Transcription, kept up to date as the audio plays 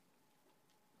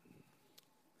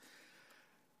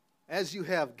As you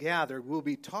have gathered, we'll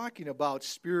be talking about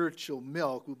spiritual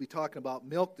milk. We'll be talking about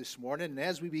milk this morning. And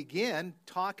as we begin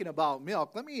talking about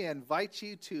milk, let me invite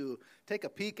you to take a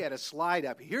peek at a slide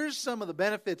up. Here's some of the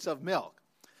benefits of milk.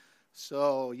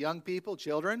 So, young people,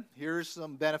 children, here's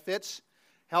some benefits.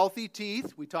 Healthy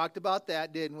teeth. We talked about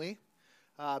that, didn't we?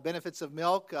 Benefits of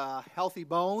milk, healthy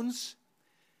bones,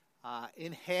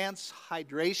 enhanced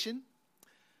hydration,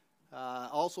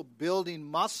 also building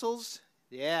muscles.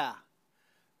 Yeah.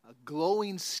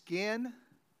 Glowing skin,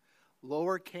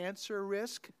 lower cancer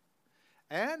risk,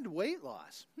 and weight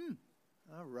loss.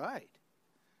 All right.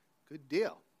 Good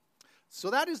deal. So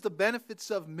that is the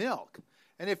benefits of milk.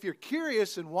 And if you're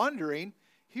curious and wondering,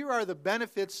 here are the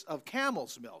benefits of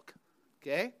camel's milk.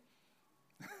 Okay?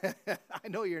 I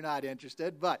know you're not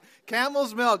interested, but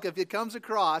camel's milk, if it comes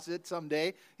across it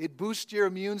someday, it boosts your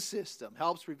immune system,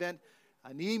 helps prevent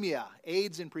anemia,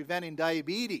 aids in preventing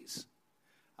diabetes,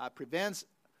 prevents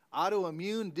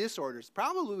autoimmune disorders.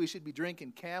 Probably we should be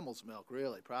drinking camel's milk,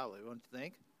 really, probably, don't you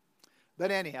think?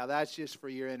 But anyhow, that's just for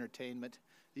your entertainment.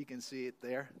 You can see it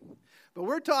there. But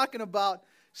we're talking about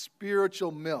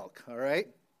spiritual milk, all right?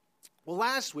 Well,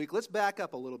 last week, let's back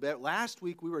up a little bit. Last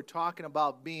week we were talking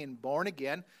about being born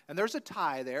again, and there's a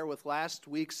tie there with last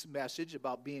week's message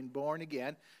about being born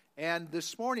again and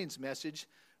this morning's message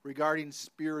regarding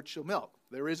spiritual milk.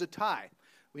 There is a tie.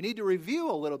 We need to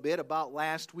review a little bit about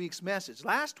last week's message.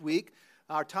 Last week,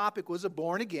 our topic was a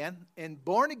born again, and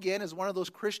born again is one of those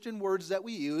Christian words that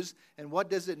we use. And what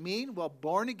does it mean? Well,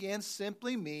 born again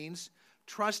simply means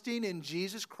trusting in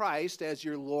Jesus Christ as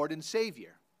your Lord and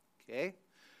Savior. Okay?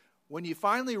 When you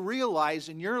finally realize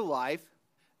in your life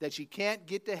that you can't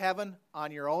get to heaven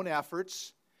on your own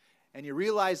efforts, and you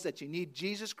realize that you need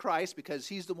Jesus Christ because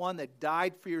He's the one that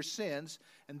died for your sins,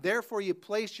 and therefore you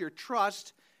place your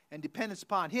trust and dependence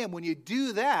upon Him, when you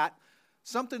do that,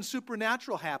 something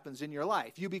supernatural happens in your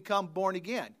life. You become born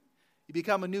again. You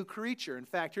become a new creature. In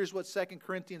fact, here's what 2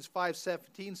 Corinthians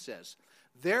 5:17 says.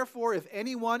 Therefore, if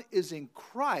anyone is in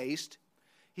Christ,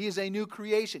 he is a new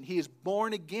creation. He is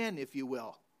born again, if you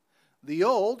will. The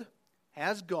old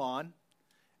has gone,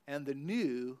 and the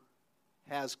new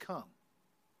has come.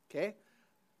 Okay?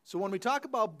 So when we talk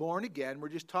about born again, we're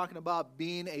just talking about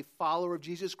being a follower of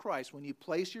Jesus Christ. When you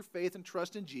place your faith and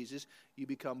trust in Jesus, you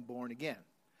become born again.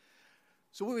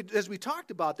 So as we talked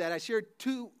about that, I shared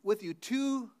with you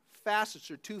two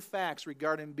facets or two facts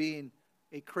regarding being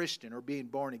a Christian or being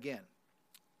born again.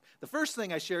 The first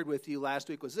thing I shared with you last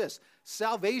week was this.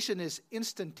 Salvation is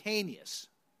instantaneous.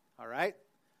 All right?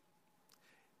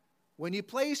 When you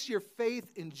place your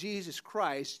faith in Jesus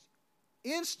Christ,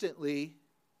 instantly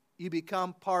you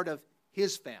become part of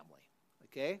His family,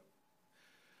 okay?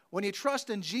 When you trust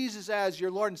in Jesus as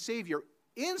your Lord and Savior,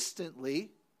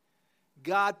 instantly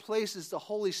God places the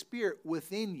Holy Spirit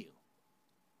within you.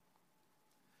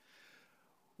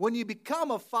 When you become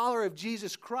a follower of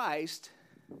Jesus Christ,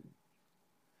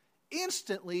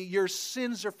 instantly your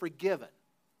sins are forgiven.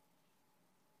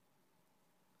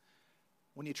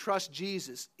 When you trust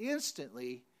Jesus,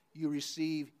 instantly you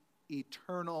receive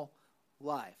eternal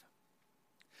life.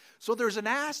 So there's an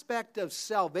aspect of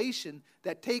salvation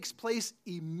that takes place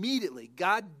immediately.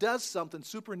 God does something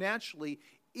supernaturally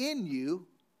in you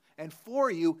and for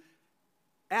you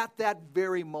at that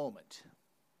very moment.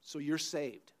 So you're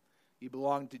saved. You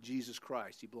belong to Jesus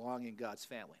Christ. You belong in God's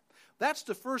family. That's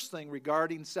the first thing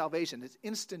regarding salvation. It's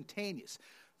instantaneous.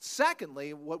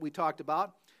 Secondly, what we talked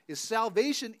about is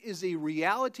salvation is a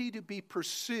reality to be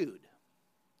pursued.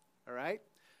 All right?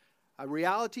 A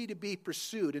reality to be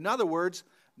pursued. In other words,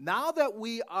 now that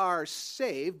we are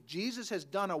saved, Jesus has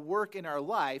done a work in our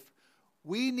life,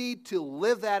 we need to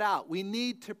live that out. We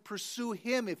need to pursue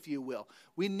Him, if you will.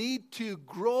 We need to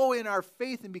grow in our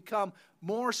faith and become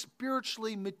more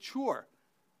spiritually mature.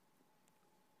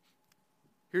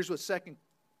 Here's what 2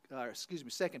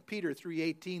 Peter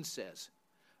 3:18 says.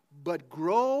 But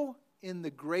grow in the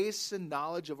grace and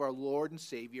knowledge of our Lord and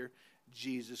Savior,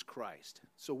 Jesus Christ.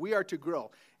 So we are to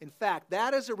grow. In fact,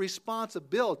 that is a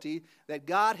responsibility that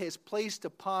God has placed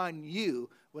upon you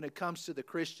when it comes to the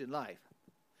Christian life.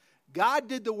 God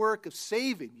did the work of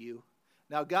saving you.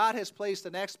 Now God has placed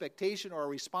an expectation or a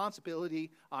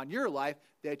responsibility on your life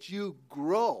that you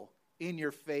grow in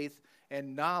your faith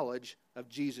and knowledge of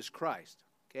Jesus Christ.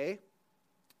 Okay?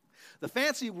 The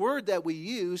fancy word that we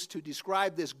use to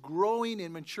describe this growing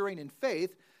and maturing in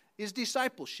faith is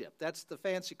discipleship. That's the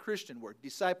fancy Christian word,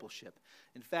 discipleship.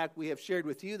 In fact, we have shared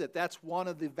with you that that's one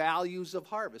of the values of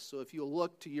Harvest. So if you'll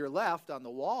look to your left on the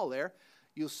wall there,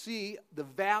 you'll see the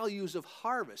values of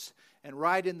Harvest. And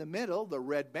right in the middle, the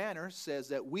red banner says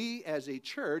that we as a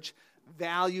church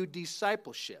value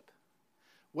discipleship.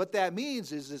 What that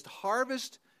means is the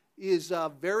harvest is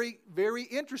very, very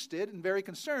interested and very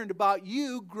concerned about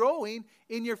you growing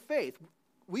in your faith.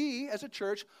 We, as a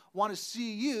church, want to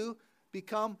see you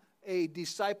become a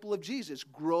disciple of Jesus,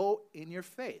 grow in your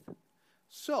faith.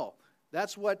 So,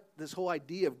 that's what this whole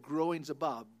idea of growing is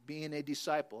about, being a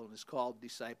disciple, and it's called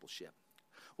discipleship.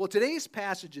 Well, today's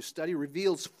passage of study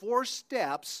reveals 4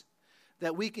 steps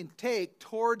that we can take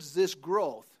towards this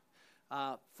growth.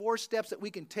 4 steps that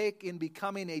we can take in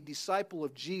becoming a disciple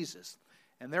of Jesus.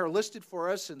 And they're listed for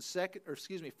us in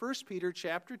 1 Peter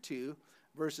chapter 2,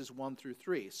 verses 1 through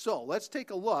 3. So, let's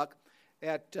take a look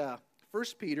at 1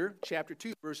 Peter chapter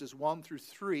 2, verses 1 through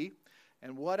 3.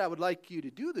 And what I would like you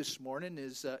to do this morning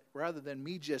is, rather than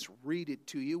me just read it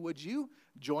to you, would you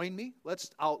join me? Let's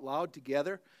out loud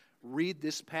together read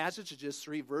this passage. It's just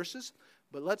 3 verses,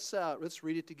 but let's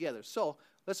read it together. So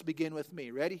let's begin with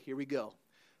me. Ready? Here we go.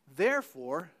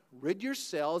 Therefore, rid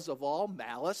yourselves of all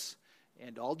malice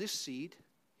and all deceit,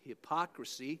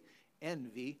 hypocrisy,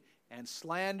 envy, and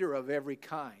slander of every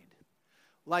kind.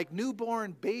 Like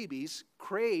newborn babies,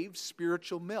 crave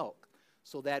spiritual milk,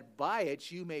 so that by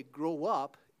it you may grow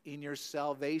up in your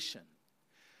salvation,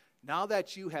 now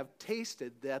that you have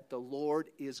tasted that the Lord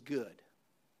is good.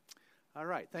 All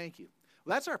right, thank you.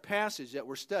 Well, that's our passage that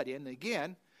we're studying. And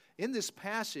again, in this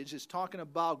passage, it's talking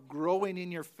about growing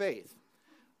in your faith.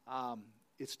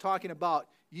 It's talking about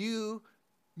you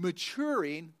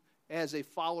maturing as a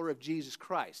follower of Jesus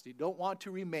Christ. You don't want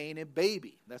to remain a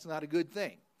baby. That's not a good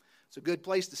thing. It's a good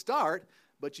place to start,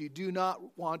 but you do not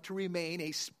want to remain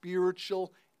a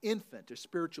spiritual infant or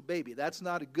spiritual baby. That's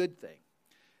not a good thing.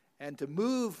 And to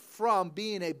move from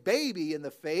being a baby in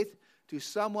the faith to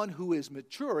someone who is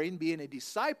maturing, being a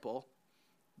disciple,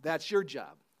 that's your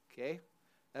job, okay?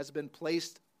 That's been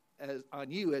placed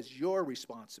on you as your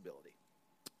responsibility.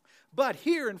 But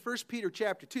here in 1 Peter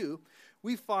chapter 2,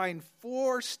 we find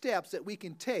 4 steps that we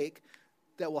can take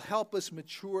that will help us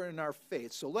mature in our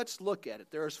faith. So let's look at it.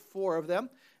 There's 4 of them,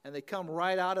 and they come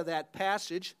right out of that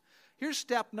passage. Here's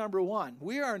step number 1.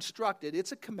 We are instructed.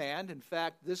 It's a command. In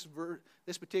fact, this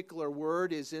particular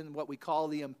word is in what we call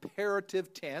the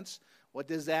imperative tense. What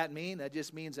does that mean? That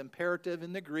just means imperative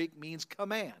in the Greek means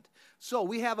command. So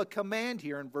we have a command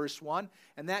here in verse 1,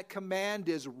 and that command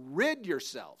is rid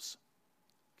yourselves.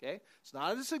 Okay? It's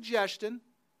not a suggestion.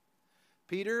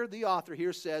 Peter, the author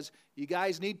here, says you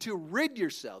guys need to rid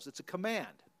yourselves. It's a command.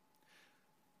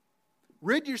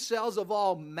 Rid yourselves of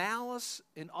all malice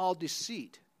and all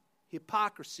deceit,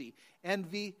 hypocrisy,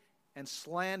 envy, and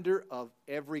slander of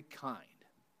every kind.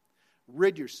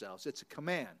 Rid yourselves. It's a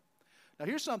command. Now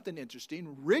here's something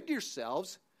interesting. Rid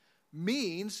yourselves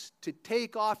means to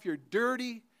take off your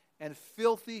dirty and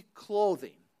filthy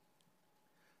clothing.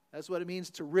 That's what it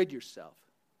means to rid yourself.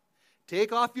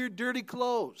 Take off your dirty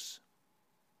clothes.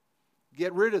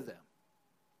 Get rid of them.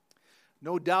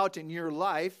 No doubt in your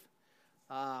life,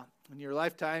 in your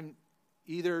lifetime,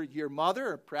 either your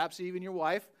mother or perhaps even your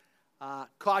wife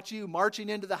caught you marching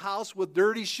into the house with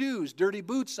dirty shoes, dirty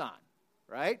boots on,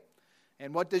 right?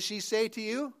 And what does she say to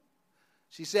you?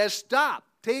 She says, stop.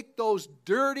 Take those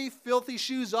dirty, filthy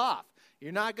shoes off.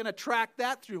 You're not going to track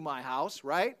that through my house,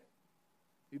 right?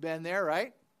 You've been there,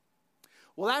 right?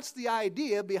 Well, that's the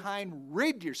idea behind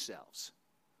rid yourselves.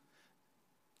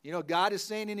 You know, God is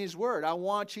saying in His Word, I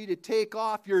want you to take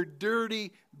off your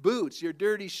dirty boots, your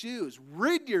dirty shoes.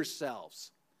 Rid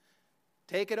yourselves.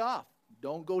 Take it off.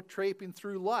 Don't go traipsing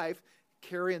through life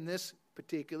carrying this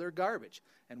particular garbage.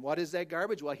 And what is that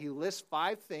garbage? Well, He lists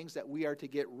 5 things that we are to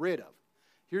get rid of.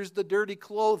 Here's the dirty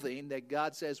clothing that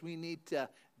God says we need to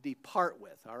depart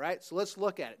with, all right? So let's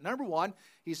look at it. Number 1,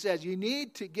 He says you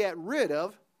need to get rid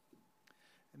of,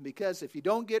 and because if you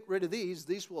don't get rid of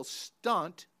these will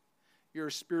stunt your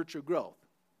spiritual growth.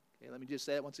 Okay, let me just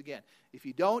say it once again. If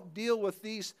you don't deal with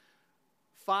these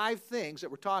 5 things that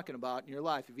we're talking about in your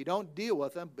life, if you don't deal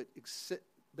with them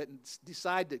but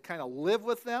decide to kind of live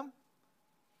with them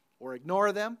or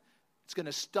ignore them, it's going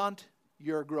to stunt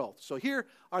your growth. So here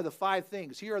are the 5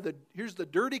 things. Here's the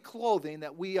dirty clothing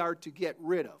that we are to get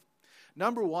rid of.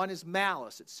 Number 1 is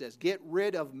malice. It says get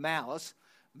rid of malice.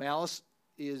 Malice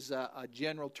is a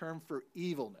general term for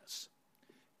evilness.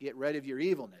 Get rid of your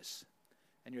evilness.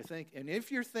 And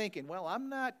if you're thinking, well, I'm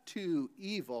not too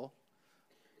evil,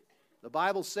 the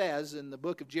Bible says in the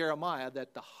book of Jeremiah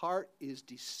that the heart is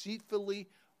deceitfully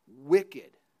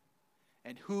wicked,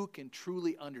 and who can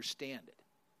truly understand it?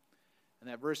 And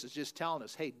that verse is just telling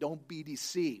us, hey, don't be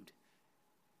deceived.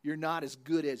 You're not as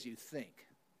good as you think.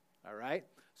 All right?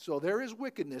 So there is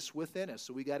wickedness within us,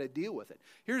 so we got to deal with it.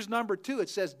 Here's number 2. It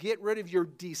says get rid of your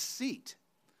deceit.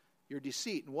 your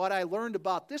deceit. And what I learned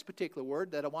about this particular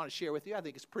word that I want to share with you, I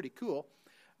think it's pretty cool.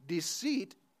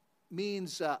 Deceit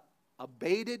means a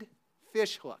baited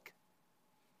fish hook.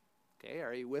 Okay,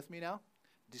 are you with me now?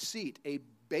 Deceit, a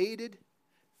baited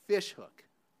fish hook.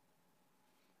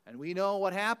 And we know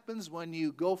what happens when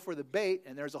you go for the bait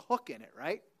and there's a hook in it,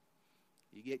 right?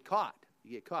 You get caught.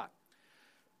 You get caught.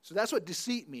 So that's what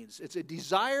deceit means. It's a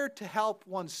desire to help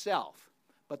oneself,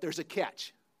 but there's a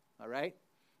catch, all right?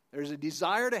 There's a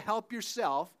desire to help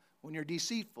yourself when you're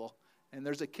deceitful, and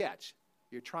there's a catch.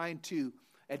 You're trying to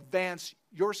advance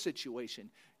your situation,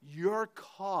 your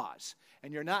cause,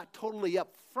 and you're not totally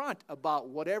upfront about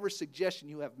whatever suggestion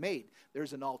you have made.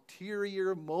 There's an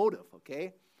ulterior motive,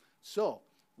 okay? So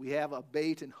we have a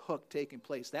bait and hook taking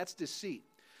place. That's deceit.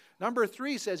 Number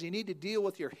 3 says you need to deal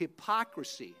with your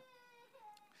hypocrisy.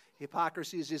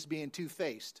 Hypocrisy is just being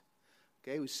two-faced.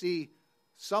 Okay, we see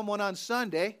someone on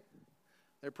Sunday,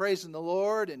 they're praising the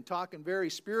Lord and talking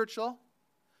very spiritual.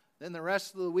 Then the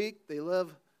rest of the week, they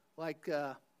live like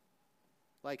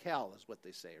hell is what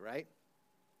they say, right?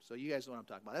 So you guys know what I'm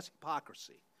talking about. That's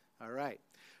hypocrisy. All right.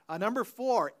 Number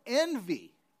 4,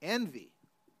 envy. Envy.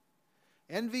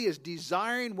 Envy is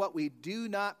desiring what we do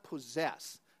not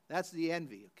possess. That's the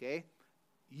envy, okay?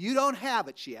 You don't have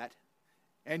it yet,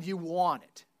 and you want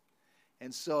it.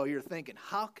 And so you're thinking,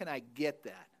 how can I get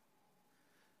that?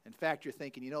 In fact, you're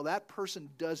thinking, that person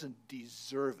doesn't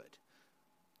deserve it.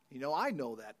 I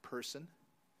know that person.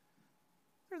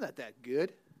 They're not that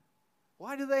good.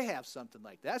 Why do they have something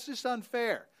like that? That's just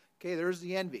unfair. Okay, there's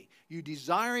the envy. You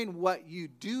desiring what you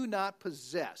do not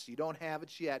possess. You don't have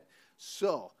it yet,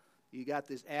 so you got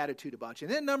this attitude about you.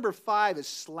 And then number 5 is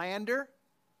slander.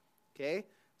 Okay,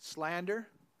 slander.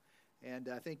 And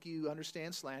I think you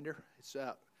understand slander.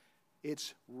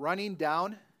 It's running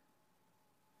down.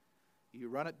 You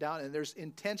run it down, and there's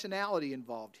intentionality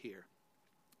involved here.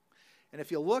 And if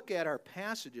you look at our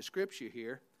passage of Scripture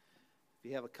here, if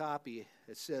you have a copy,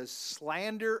 it says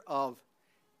slander of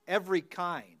every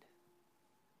kind.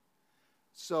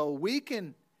 So we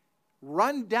can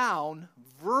run down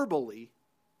verbally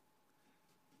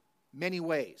many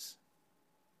ways.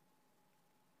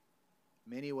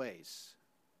 Many ways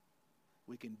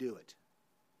we can do it.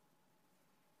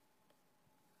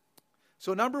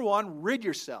 So number 1, rid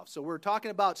yourself. So we're talking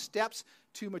about steps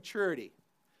to maturity.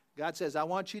 God says, I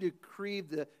want you to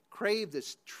crave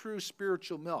this true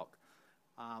spiritual milk.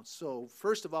 So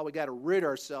first of all, we got to rid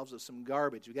ourselves of some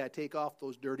garbage. We got to take off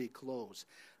those dirty clothes.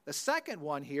 The second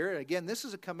one here, again, this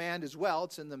is a command as well.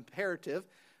 It's in the imperative.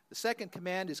 The second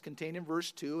command is contained in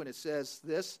verse 2, and it says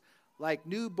this, like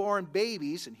newborn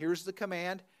babies, and here's the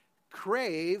command,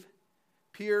 crave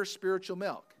pure spiritual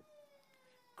milk.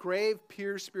 Crave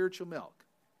pure spiritual milk.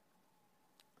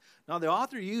 Now, the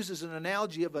author uses an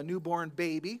analogy of a newborn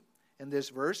baby in this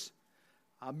verse.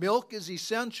 Milk is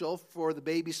essential for the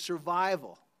baby's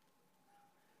survival.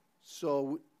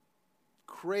 So,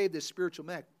 crave this spiritual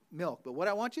milk. But what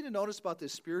I want you to notice about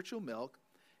this spiritual milk,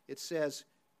 it says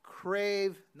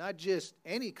crave not just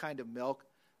any kind of milk,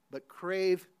 but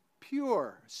crave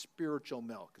pure spiritual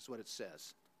milk is what it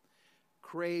says.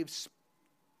 Crave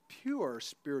pure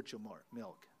spiritual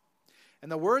milk.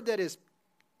 And the word that is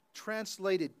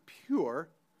translated pure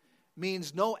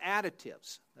means no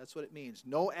additives. That's what it means.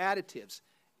 No additives.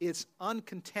 It's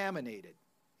uncontaminated.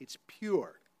 It's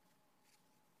pure.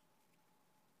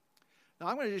 Now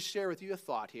I'm going to just share with you a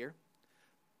thought here.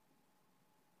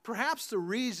 Perhaps the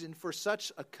reason for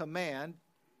such a command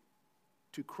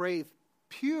to crave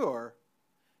pure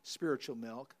spiritual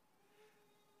milk,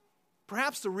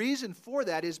 perhaps the reason for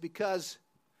that is because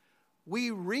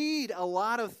we read a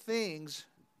lot of things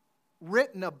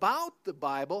written about the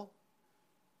Bible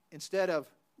instead of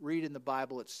reading the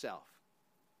Bible itself.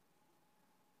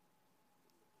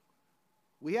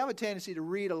 We have a tendency to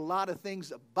read a lot of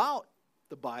things about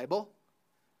the Bible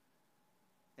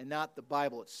and not the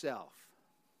Bible itself.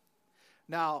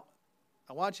 Now,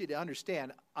 I want you to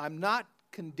understand, I'm not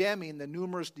condemning the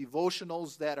numerous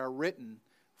devotionals that are written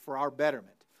for our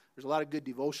betterment. There's a lot of good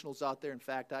devotionals out there. In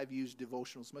fact, I've used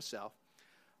devotionals myself.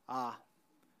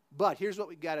 But here's what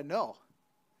we've got to know.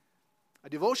 A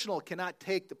devotional cannot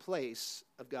take the place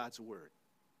of God's Word.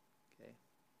 Okay?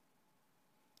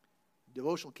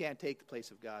 Devotional can't take the place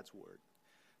of God's Word.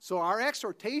 So our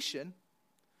exhortation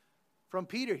from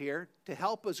Peter here to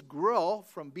help us grow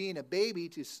from being a baby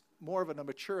to more of a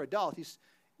mature adult,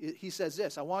 he says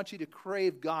this, I want you to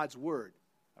crave God's Word.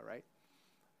 All right?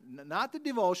 Not the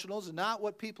devotionals and not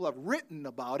what people have written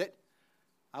about it.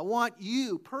 I want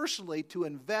you personally to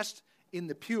invest in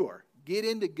the pure. Get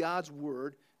into God's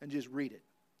Word and just read it.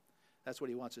 That's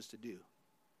what he wants us to do.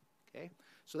 Okay?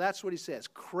 So that's what he says.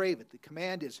 Crave it. The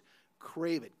command is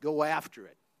crave it. Go after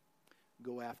it.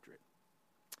 Go after it.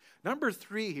 Number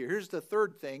 3 here. Here's the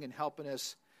third thing in helping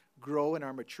us grow in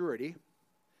our maturity.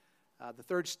 The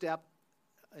third step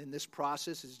in this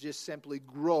process is just simply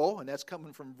grow, and that's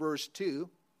coming from verse 2.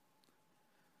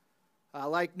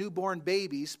 Like newborn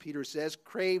babies, Peter says,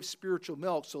 crave spiritual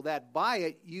milk so that by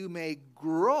it you may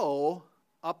grow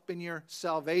up in your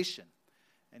salvation.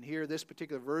 And here, this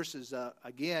particular verse is,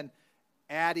 again,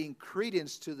 adding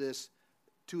credence to this,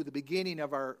 to the beginning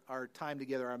of our time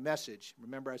together, our message.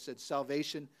 Remember, I said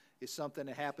salvation is something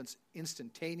that happens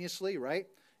instantaneously, right?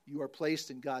 You are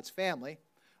placed in God's family.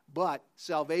 But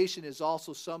salvation is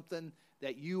also something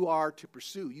that you are to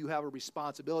pursue. You have a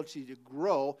responsibility to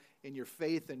grow in your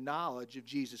faith and knowledge of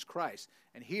Jesus Christ.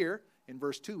 And here, in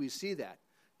verse 2, we see that.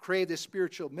 Crave the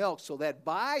spiritual milk so that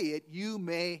by it you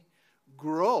may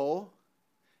grow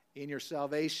in your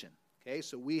salvation. Okay,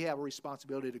 so we have a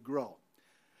responsibility to grow.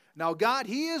 Now, God,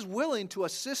 He is willing to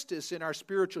assist us in our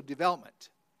spiritual development.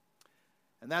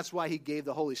 And that's why He gave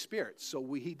the Holy Spirit.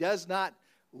 So He does not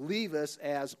leave us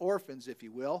as orphans, if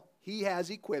you will. He has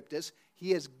equipped us.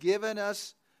 He has given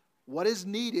us what is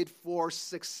needed for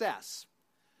success.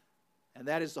 And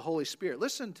that is the Holy Spirit.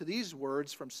 Listen to these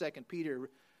words from 2 Peter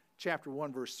chapter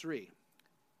 1, verse 3.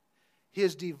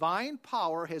 His divine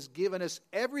power has given us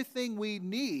everything we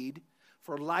need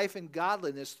for life and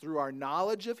godliness through our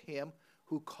knowledge of Him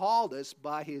who called us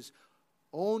by His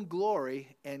own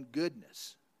glory and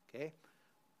goodness. Okay?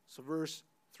 So verse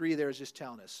 3 there is just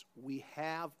telling us we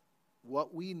have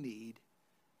what we need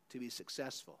to be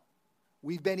successful.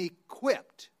 We've been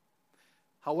equipped.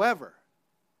 However,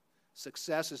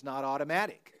 success is not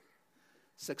automatic.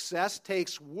 Success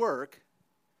takes work,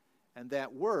 and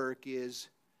that work is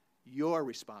your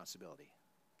responsibility.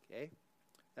 Okay?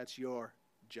 That's your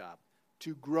job.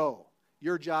 To grow.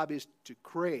 Your job is to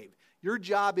crave. Your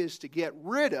job is to get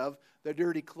rid of the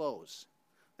dirty clothes.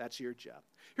 That's your job.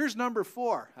 Here's number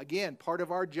 4. Again, part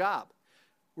of our job.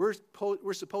 We're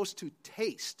supposed to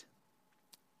taste.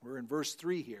 We're in verse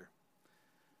 3 here.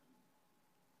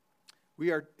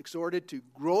 We are exhorted to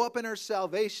grow up in our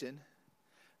salvation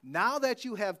now that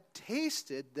you have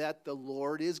tasted that the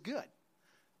Lord is good.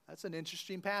 That's an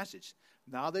interesting passage.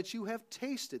 Now that you have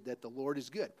tasted that the Lord is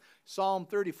good. Psalm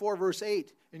 34, verse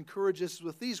 8 encourages us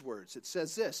with these words. It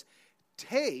says this,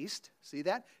 taste, see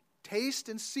that? Taste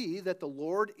and see that the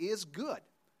Lord is good.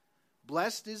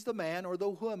 Blessed is the man or the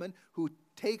woman who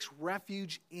takes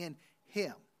refuge in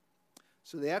Him.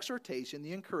 So the exhortation,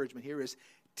 the encouragement here is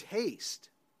taste.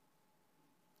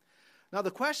 Now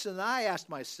the question that I asked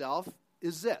myself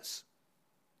is this.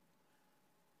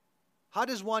 How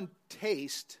does one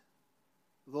taste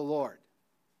the Lord?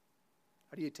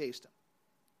 How do you taste Him?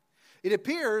 It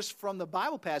appears from the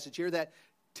Bible passage here that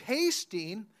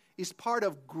tasting is part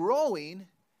of growing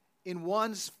in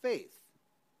one's faith.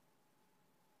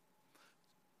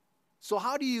 So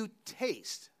how do you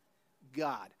taste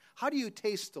God? How do you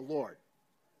taste the Lord?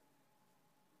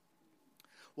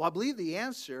 Well, I believe the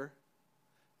answer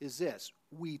is this.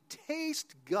 We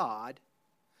taste God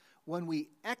when we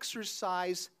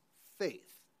exercise faith.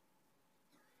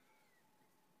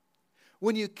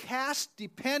 When you cast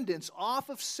dependence off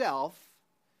of self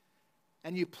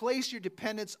and you place your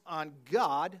dependence on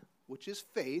God, which is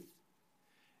faith,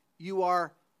 you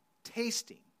are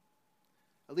tasting.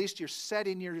 At least you're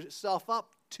setting yourself up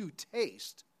to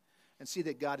taste and see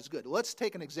that God is good. Let's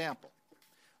take an example.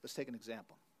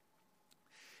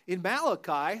 In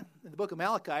Malachi, in the book of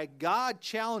Malachi, God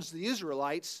challenged the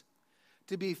Israelites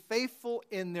to be faithful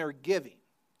in their giving.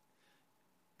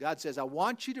 God says, I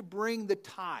want you to bring the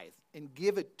tithe and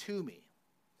give it to me.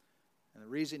 And the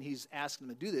reason He's asking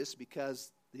them to do this is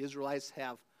because the Israelites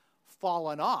have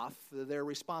fallen off their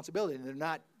responsibility and they're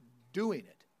not doing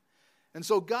it. And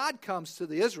so God comes to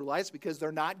the Israelites because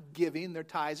they're not giving their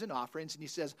tithes and offerings, and He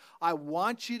says, I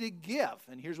want you to give.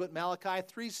 And here's what Malachi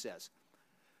 3 says.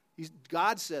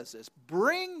 God says this,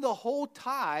 bring the whole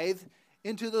tithe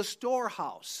into the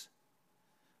storehouse,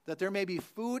 that there may be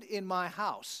food in my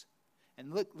house.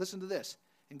 And look, listen to this.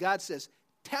 And God says,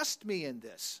 test me in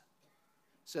this,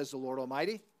 says the Lord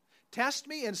Almighty. Test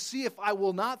me and see if I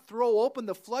will not throw open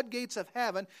the floodgates of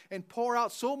heaven and pour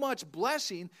out so much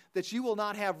blessing that you will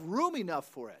not have room enough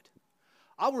for it.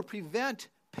 I will prevent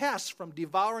pests from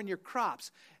devouring your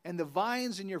crops, and the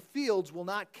vines in your fields will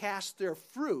not cast their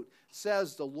fruit,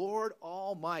 says the Lord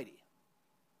Almighty.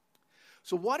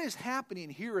 So what is happening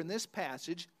here in this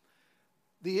passage?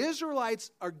 The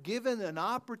Israelites are given an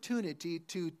opportunity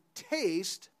to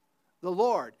taste the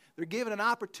Lord. They're given an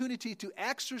opportunity to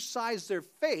exercise their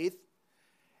faith,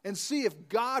 and see if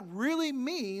God really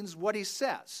means what he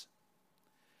says.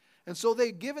 And so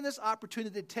they've given this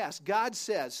opportunity to test. God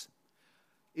says,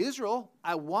 Israel,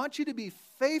 I want you to be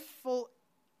faithful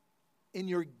in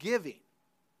your giving.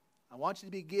 I want you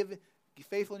to be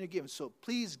faithful in your giving. So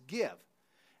please give.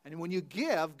 And when you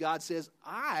give, God says,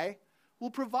 I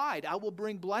will provide. I will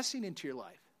bring blessing into your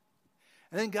life.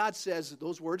 And then God says,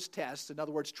 those words test, in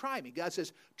other words, try me. God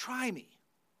says, try me.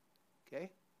 Okay?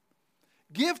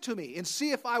 Give to me and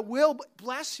see if I will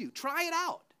bless you. Try it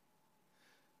out.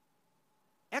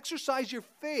 Exercise your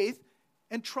faith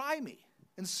and try me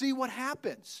and see what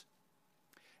happens.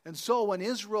 And so when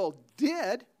Israel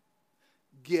did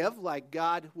give like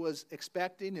God was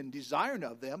expecting and desiring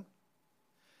of them,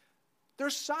 their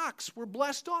socks were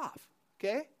blessed off.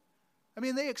 Okay? I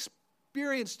mean, they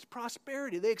experienced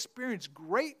prosperity. They experienced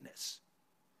greatness.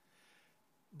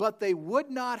 But they would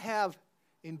not have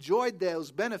enjoyed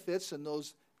those benefits and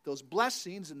those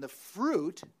blessings and the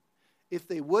fruit if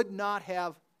they would not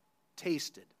have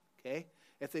tasted. Okay?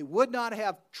 If they would not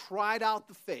have tried out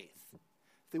the faith,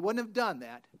 if they wouldn't have done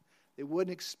that, they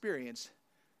wouldn't experience,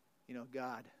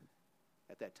 God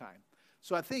at that time.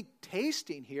 So I think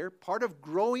tasting here, part of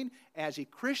growing as a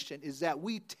Christian is that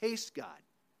we taste God.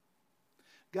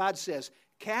 God says,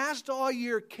 cast all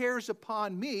your cares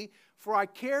upon me, for I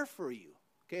care for you.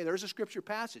 Okay, there's a scripture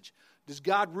passage. Does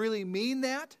God really mean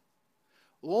that?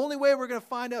 The only way we're going to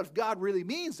find out if God really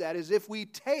means that is if we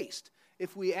taste,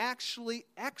 if we actually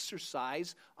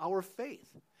exercise our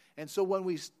faith. And so when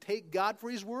we take God for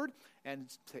his word and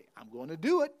say, I'm going to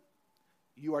do it,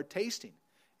 you are tasting.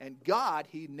 And God,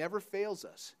 he never fails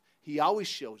us. He always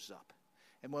shows up.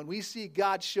 And when we see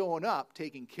God showing up,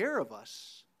 taking care of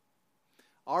us,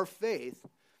 our faith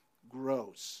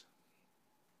grows.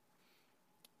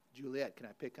 Juliet, can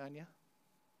I pick on you?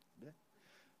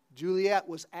 Juliet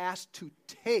was asked to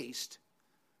taste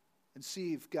and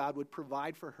see if God would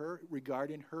provide for her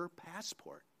regarding her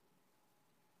passport.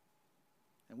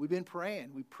 And we've been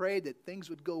praying. We prayed that things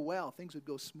would go well, things would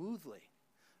go smoothly.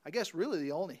 I guess really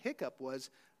the only hiccup was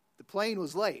the plane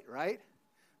was late, right?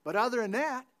 But other than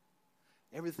that,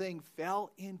 everything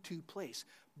fell into place.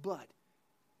 But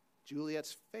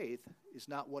Juliet's faith is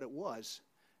not what it was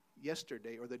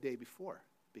yesterday or the day before,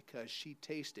 because she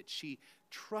tasted, she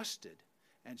trusted,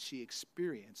 and she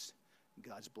experienced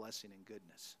God's blessing and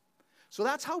goodness. So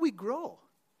that's how we grow.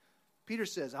 Peter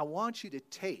says, I want you to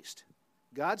taste.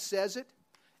 God says it.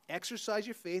 Exercise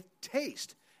your faith.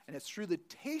 Taste. And it's through the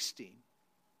tasting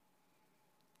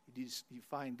you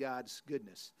find God's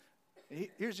goodness. And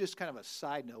here's just kind of a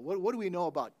side note. What do we know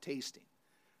about tasting?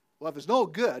 Well, if it's no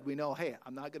good, we know, hey,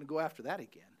 I'm not going to go after that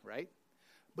again, right?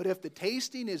 But if the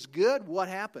tasting is good, what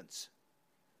happens?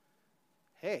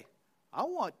 Hey, I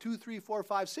want 2, 3, 4,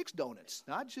 5, 6 donuts,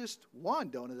 not just one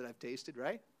donut that I've tasted,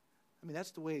 right? I mean,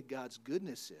 that's the way God's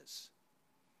goodness is.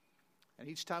 And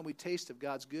each time we taste of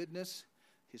God's goodness,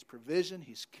 his provision,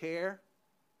 his care,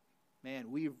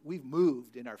 man, we've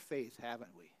moved in our faith,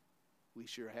 haven't we? We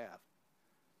sure have.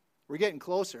 We're getting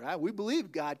closer. We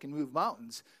believe God can move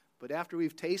mountains, but after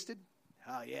we've tasted,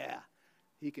 oh yeah,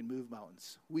 he can move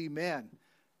mountains. We men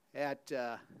at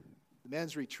the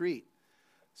men's retreat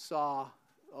saw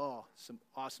some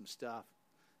awesome stuff.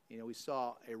 We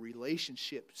saw a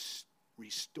relationship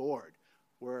restored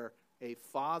where a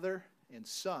father and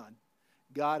son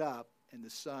got up and the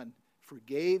son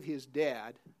forgave his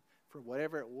dad for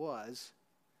whatever it was,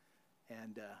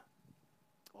 and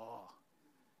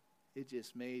it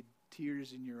just made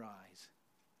tears in your eyes.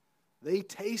 They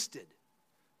tasted.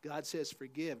 God says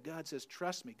forgive. God says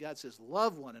trust me. God says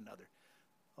love one another.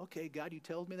 Okay, God, you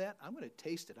told me that? I'm going to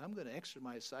taste it. I'm going to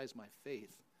exercise my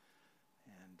faith.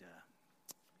 And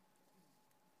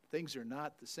things are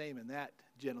not the same in that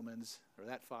gentleman's or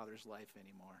that father's life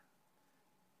anymore.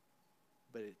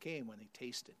 But it came when they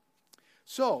tasted.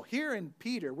 So here in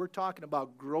Peter, we're talking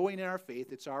about growing in our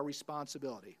faith. It's our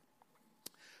responsibility.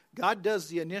 God does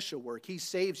the initial work. He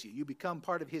saves you. You become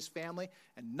part of his family,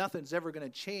 and nothing's ever going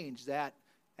to change that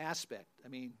aspect. I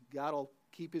mean, God will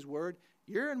keep his word.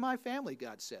 You're in my family,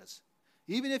 God says.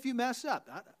 Even if you mess up,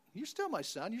 you're still my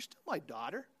son. You're still my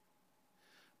daughter.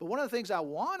 But one of the things I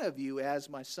want of you as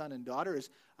my son and daughter is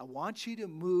I want you to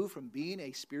move from being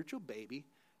a spiritual baby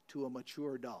to a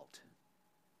mature adult.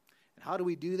 And how do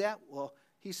we do that? Well,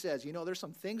 he says, there's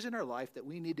some things in our life that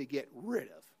we need to get rid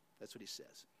of. That's what he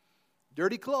says.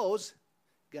 Dirty clothes,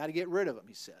 got to get rid of them,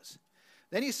 he says.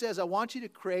 Then he says, I want you to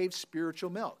crave spiritual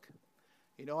milk.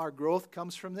 Our growth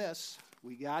comes from this.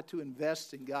 We got to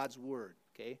invest in God's word,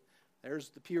 okay? There's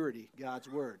the purity, God's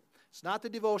word. It's not the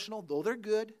devotional, though they're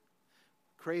good.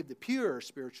 Crave the pure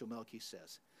spiritual milk, he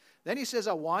says. Then he says,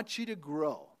 I want you to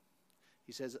grow.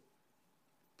 He says,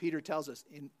 Peter tells us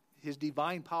in his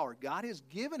divine power, God has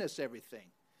given us everything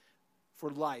for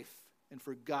life and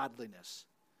for godliness.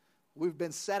 We've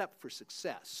been set up for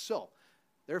success. So,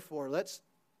 therefore, let's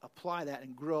apply that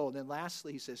and grow. And then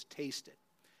lastly, he says, taste it.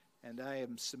 And I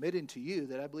am submitting to you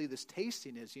that I believe this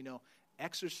tasting is,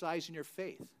 exercising your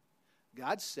faith.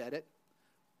 God said it.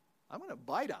 I'm going to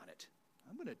bite on it.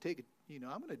 I'm going to take it,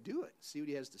 I'm going to do it, see what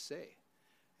he has to say.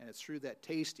 And it's through that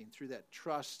tasting, through that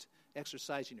trust,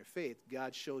 exercising your faith,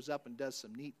 God shows up and does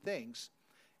some neat things.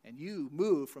 And you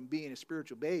move from being a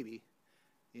spiritual baby,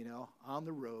 on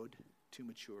the road to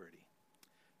maturity.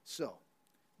 So,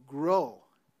 grow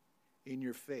in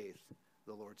your faith,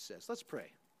 the Lord says. Let's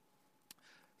pray.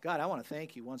 God, I want to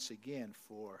thank you once again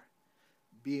for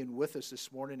being with us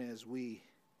this morning as we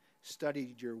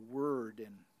studied your word.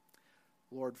 And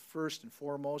Lord, first and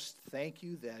foremost, thank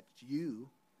you that you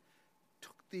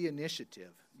took the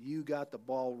initiative. You got the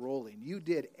ball rolling. You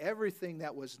did everything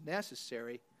that was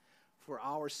necessary for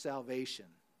our salvation.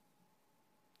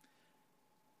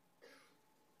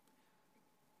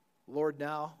 Lord,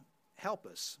 now help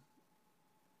us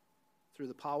through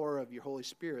the power of your Holy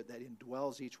Spirit that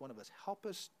indwells each one of us. Help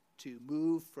us to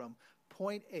move from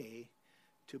point A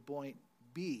to point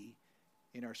B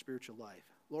in our spiritual life.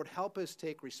 Lord, help us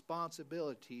take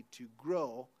responsibility to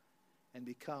grow and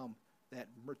become that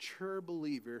mature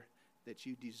believer that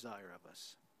you desire of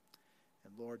us.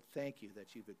 And Lord, thank you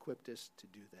that you've equipped us to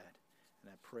do that.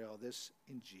 And I pray all this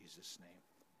in Jesus'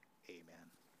 name.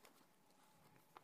 Amen.